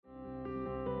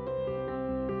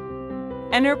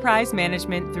Enterprise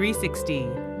Management 360,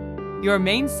 your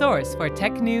main source for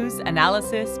tech news,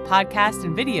 analysis, podcasts,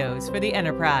 and videos for the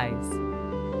enterprise.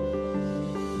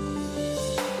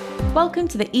 Welcome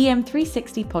to the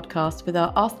EM360 podcast with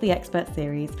our Ask the Expert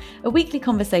series, a weekly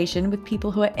conversation with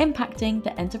people who are impacting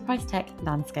the enterprise tech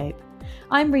landscape.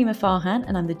 I'm Rima Farhan,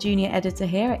 and I'm the junior editor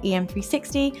here at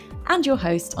EM360 and your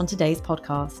host on today's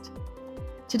podcast.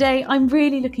 Today, I'm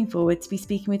really looking forward to be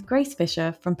speaking with Grace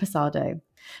Fisher from Pasado.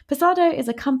 Pasado is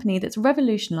a company that's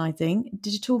revolutionizing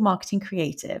digital marketing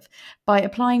creative by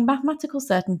applying mathematical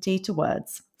certainty to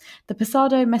words. The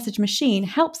Pasado message machine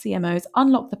helps CMOs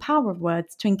unlock the power of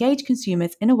words to engage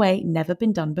consumers in a way never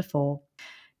been done before.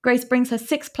 Grace brings her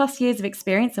 6+ years of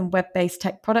experience in web-based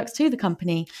tech products to the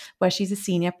company, where she's a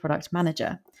senior product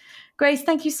manager. Grace,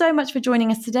 thank you so much for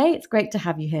joining us today. It's great to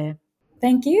have you here.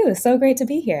 Thank you. So great to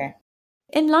be here.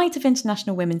 In light of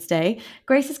International Women's Day,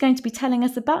 Grace is going to be telling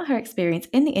us about her experience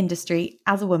in the industry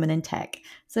as a woman in tech.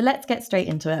 So let's get straight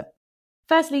into it.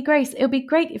 Firstly, Grace, it would be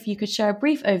great if you could share a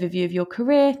brief overview of your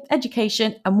career,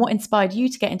 education, and what inspired you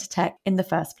to get into tech in the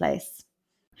first place.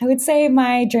 I would say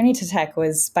my journey to tech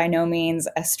was by no means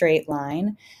a straight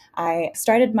line. I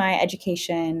started my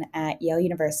education at Yale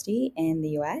University in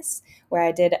the US, where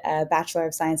I did a Bachelor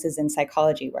of Sciences in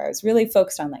Psychology, where I was really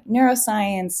focused on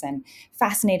neuroscience and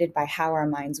fascinated by how our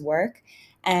minds work,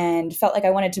 and felt like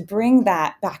I wanted to bring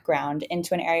that background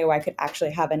into an area where I could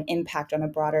actually have an impact on a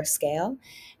broader scale.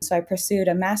 So I pursued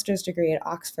a master's degree at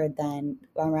Oxford then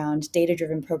around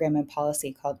data-driven program and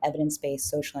policy called evidence-based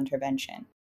social intervention.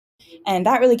 And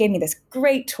that really gave me this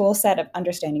great tool set of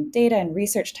understanding data and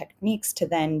research techniques to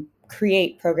then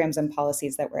create programs and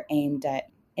policies that were aimed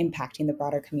at impacting the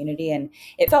broader community. And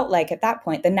it felt like at that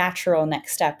point, the natural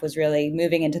next step was really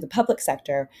moving into the public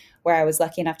sector, where I was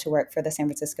lucky enough to work for the San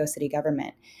Francisco city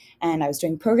government. And I was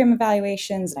doing program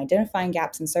evaluations and identifying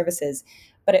gaps in services.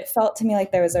 But it felt to me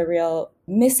like there was a real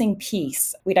missing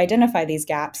piece. We'd identify these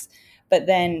gaps, but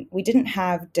then we didn't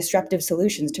have disruptive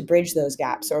solutions to bridge those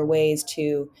gaps or ways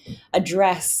to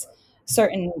address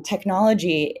certain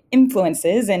technology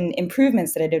influences and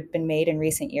improvements that had been made in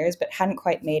recent years, but hadn't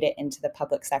quite made it into the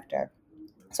public sector.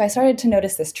 So I started to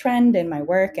notice this trend in my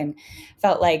work and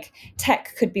felt like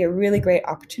tech could be a really great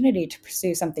opportunity to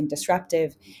pursue something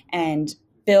disruptive and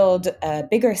build a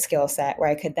bigger skill set where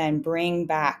I could then bring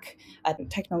back a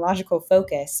technological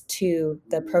focus to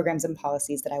the programs and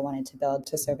policies that I wanted to build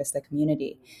to service the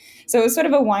community. So it was sort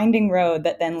of a winding road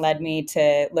that then led me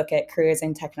to look at careers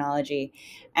in technology.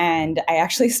 And I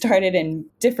actually started in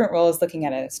different roles, looking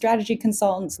at a strategy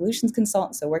consultant, solutions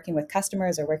consultant, so working with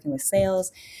customers or working with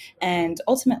sales, and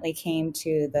ultimately came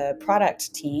to the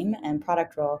product team and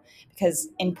product role, because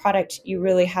in product, you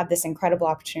really have this incredible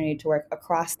opportunity to work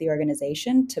across the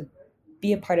organization to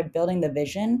be a part of building the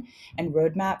vision and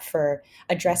roadmap for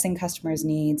addressing customers'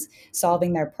 needs,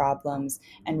 solving their problems,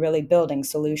 and really building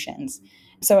solutions.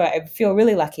 So I feel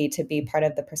really lucky to be part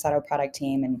of the Pasado product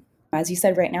team. And as you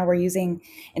said, right now we're using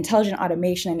intelligent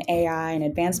automation and AI and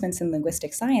advancements in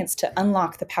linguistic science to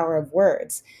unlock the power of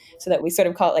words, so that we sort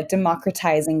of call it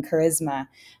democratizing charisma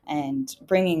and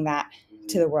bringing that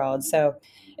to the world. So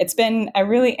it's been a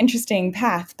really interesting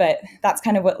path, but that's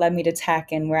kind of what led me to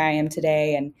tech and where I am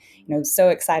today. And so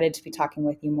excited to be talking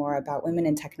with you more about women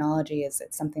in technology, as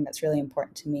it's something that's really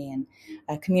important to me, and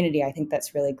a community I think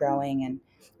that's really growing, and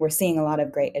we're seeing a lot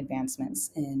of great advancements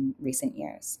in recent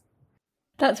years.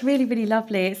 That's really, really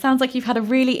lovely. It sounds like you've had a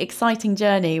really exciting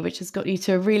journey, which has got you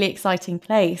to a really exciting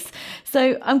place.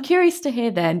 So I'm curious to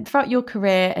hear then, throughout your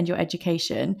career and your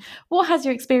education, what has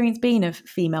your experience been of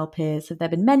female peers? Have there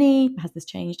been many? Has this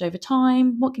changed over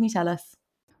time? What can you tell us?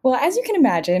 Well, as you can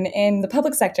imagine, in the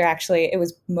public sector, actually, it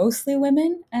was mostly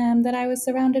women that I was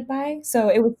surrounded by. So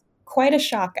it was quite a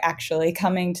shock, actually,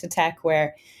 coming to tech,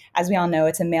 where, as we all know,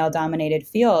 it's a male-dominated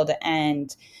field.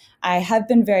 And I have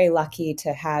been very lucky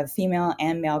to have female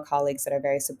and male colleagues that are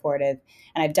very supportive.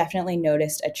 And I've definitely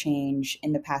noticed a change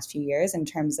in the past few years in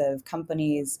terms of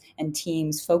companies and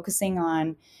teams focusing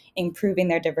on improving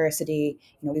their diversity.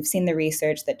 We've seen the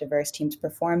research that diverse teams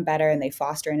perform better and they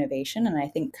foster innovation. And I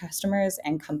think customers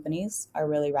and companies are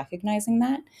really recognizing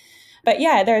that. But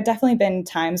yeah, there have definitely been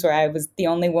times where I was the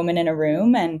only woman in a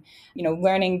room, and,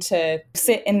 learning to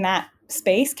sit in that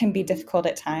space can be difficult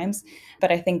at times.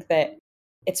 But I think that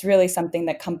it's really something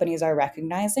that companies are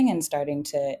recognizing and starting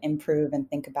to improve and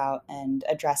think about and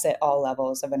address at all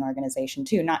levels of an organization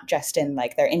too, not just in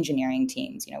their engineering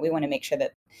teams. We want to make sure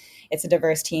that it's a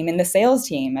diverse team in the sales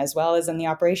team as well as in the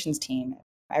operations team,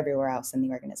 everywhere else in the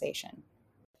organization.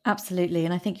 Absolutely.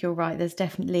 And I think you're right. There's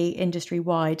definitely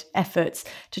industry-wide efforts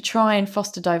to try and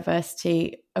foster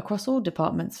diversity across all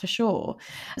departments for sure.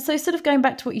 So sort of going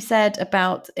back to what you said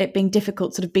about it being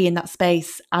difficult to sort of be in that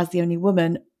space as the only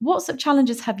woman, what sort of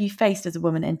challenges have you faced as a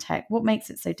woman in tech? What makes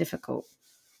it so difficult?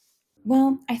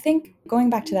 Well, I think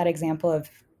going back to that example of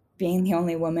being the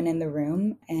only woman in the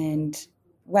room and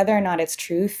whether or not it's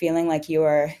true, feeling like you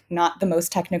are not the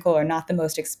most technical or not the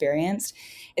most experienced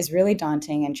is really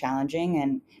daunting and challenging.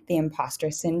 And the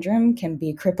imposter syndrome can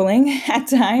be crippling at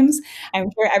times. I'm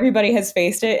sure everybody has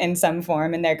faced it in some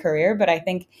form in their career, but I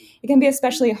think it can be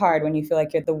especially hard when you feel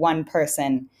like you're the one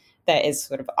person that is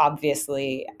sort of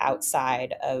obviously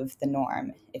outside of the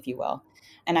norm, if you will.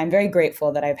 And I'm very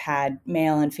grateful that I've had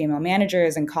male and female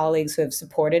managers and colleagues who have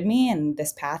supported me in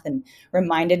this path and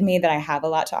reminded me that I have a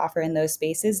lot to offer in those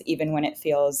spaces, even when it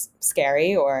feels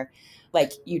scary or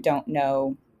like you don't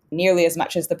know nearly as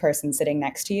much as the person sitting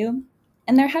next to you.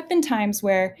 And there have been times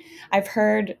where I've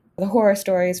heard the horror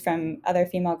stories from other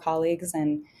female colleagues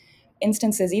and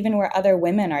instances even where other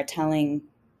women are telling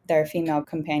their female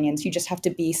companions, you just have to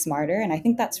be smarter. And I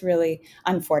think that's really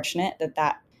unfortunate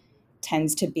that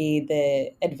tends to be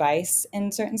the advice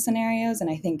in certain scenarios. And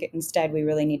I think instead we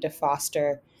really need to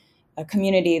foster a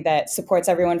community that supports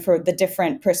everyone for the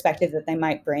different perspective that they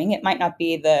might bring. It might not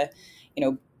be the,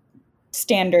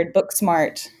 standard book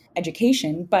smart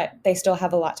education, but they still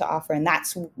have a lot to offer. And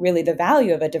that's really the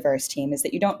value of a diverse team, is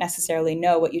that you don't necessarily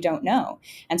know what you don't know.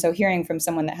 And so hearing from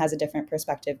someone that has a different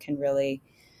perspective can really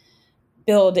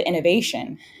build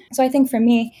innovation. So I think for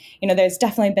me, there's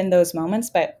definitely been those moments,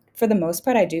 but for the most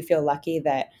part, I do feel lucky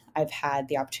that I've had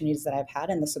the opportunities that I've had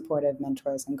and the support of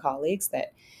mentors and colleagues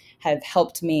that have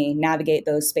helped me navigate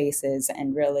those spaces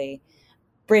and really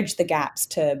bridge the gaps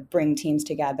to bring teams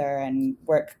together and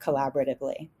work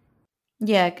collaboratively.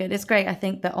 Yeah, good. It's great. I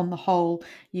think that on the whole,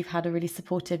 you've had a really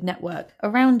supportive network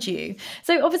around you.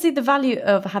 So obviously the value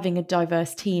of having a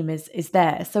diverse team is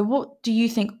there. So what do you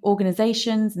think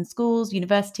organizations and schools,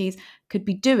 universities could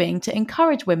be doing to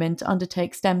encourage women to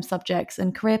undertake STEM subjects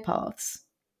and career paths?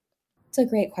 It's a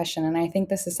great question. And I think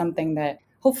this is something that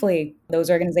hopefully those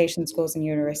organizations, schools, and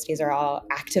universities are all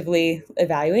actively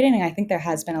evaluating. And I think there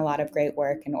has been a lot of great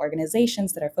work in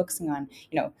organizations that are focusing on,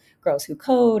 girls who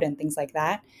code and things like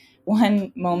that.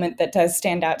 One moment that does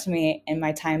stand out to me in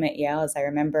my time at Yale is I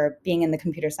remember being in the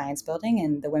computer science building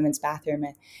in the women's bathroom,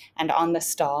 and on the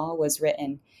stall was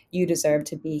written, "You deserve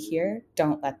to be here.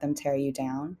 Don't let them tear you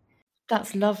down."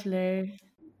 That's lovely.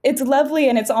 It's lovely,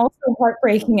 and it's also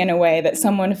heartbreaking in a way that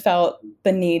someone felt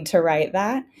the need to write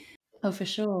that. Oh, for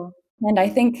sure. And I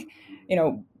think,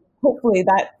 hopefully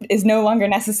that is no longer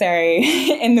necessary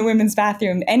in the women's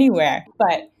bathroom anywhere.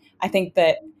 But I think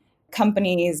that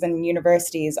companies and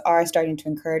universities are starting to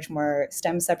encourage more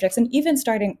STEM subjects, and even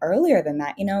starting earlier than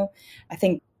that. I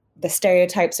think the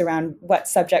stereotypes around what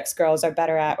subjects girls are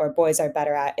better at or boys are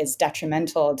better at is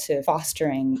detrimental to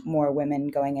fostering more women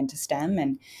going into STEM.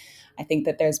 And I think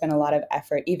that there's been a lot of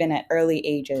effort, even at early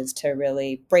ages, to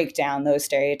really break down those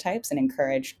stereotypes and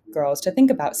encourage girls to think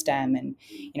about STEM. And,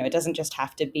 it doesn't just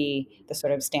have to be the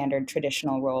sort of standard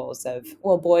traditional roles of,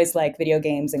 well, boys like video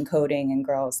games and coding and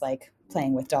girls like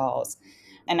playing with dolls.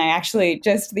 And I actually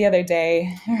just the other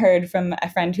day heard from a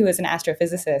friend who is an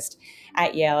astrophysicist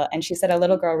at Yale, and she said a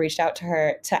little girl reached out to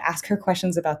her to ask her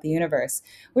questions about the universe,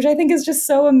 which I think is just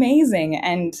so amazing.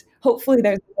 And hopefully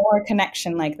there's more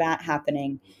connection like that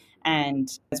happening. And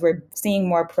as we're seeing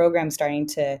more programs starting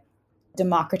to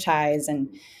democratize and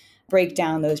break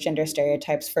down those gender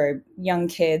stereotypes for young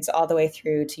kids all the way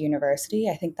through to university,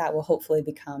 I think that will hopefully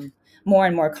become more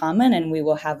and more common, and we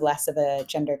will have less of a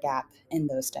gender gap in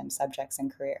those STEM subjects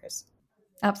and careers.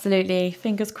 Absolutely.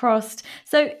 Fingers crossed.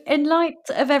 So, in light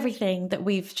of everything that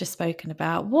we've just spoken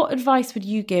about, what advice would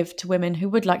you give to women who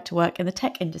would like to work in the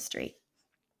tech industry?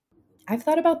 I've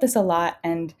thought about this a lot,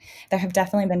 and there have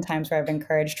definitely been times where I've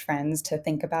encouraged friends to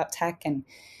think about tech. And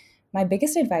my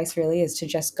biggest advice really is to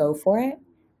just go for it.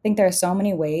 I think there are so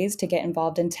many ways to get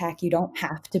involved in tech. You don't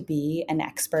have to be an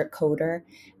expert coder.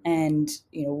 And,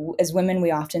 as women,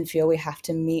 we often feel we have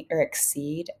to meet or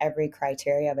exceed every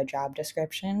criteria of a job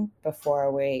description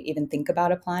before we even think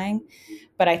about applying.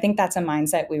 But I think that's a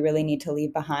mindset we really need to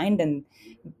leave behind. And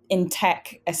in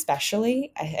tech,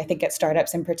 especially, I think at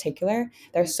startups in particular,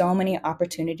 there's so many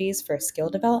opportunities for skill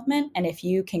development. And if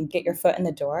you can get your foot in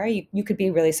the door, you could be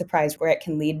really surprised where it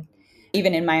can lead.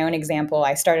 Even in my own example,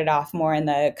 I started off more in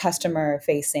the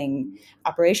customer-facing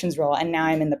operations role, and now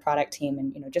I'm in the product team.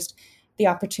 And just the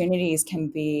opportunities can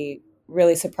be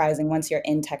really surprising once you're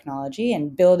in technology,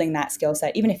 and building that skill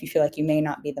set, even if you feel like you may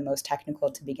not be the most technical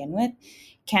to begin with,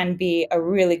 can be a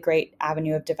really great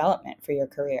avenue of development for your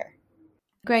career.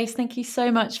 Grace, thank you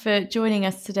so much for joining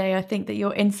us today. I think that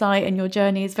your insight and your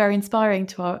journey is very inspiring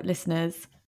to our listeners.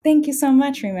 Thank you so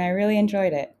much, Rima. I really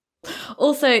enjoyed it.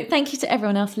 Also, thank you to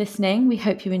everyone else listening. We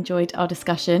hope you enjoyed our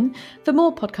discussion. For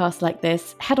more podcasts like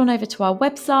this, head on over to our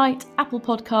website, Apple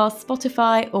Podcasts,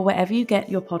 Spotify, or wherever you get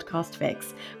your podcast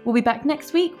fix. We'll be back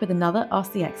next week with another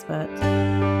Ask the Expert.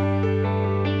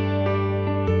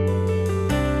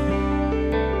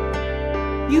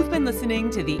 You've been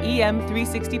listening to the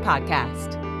EM360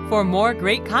 podcast. For more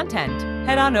great content,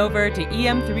 head on over to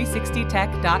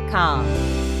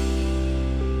em360tech.com.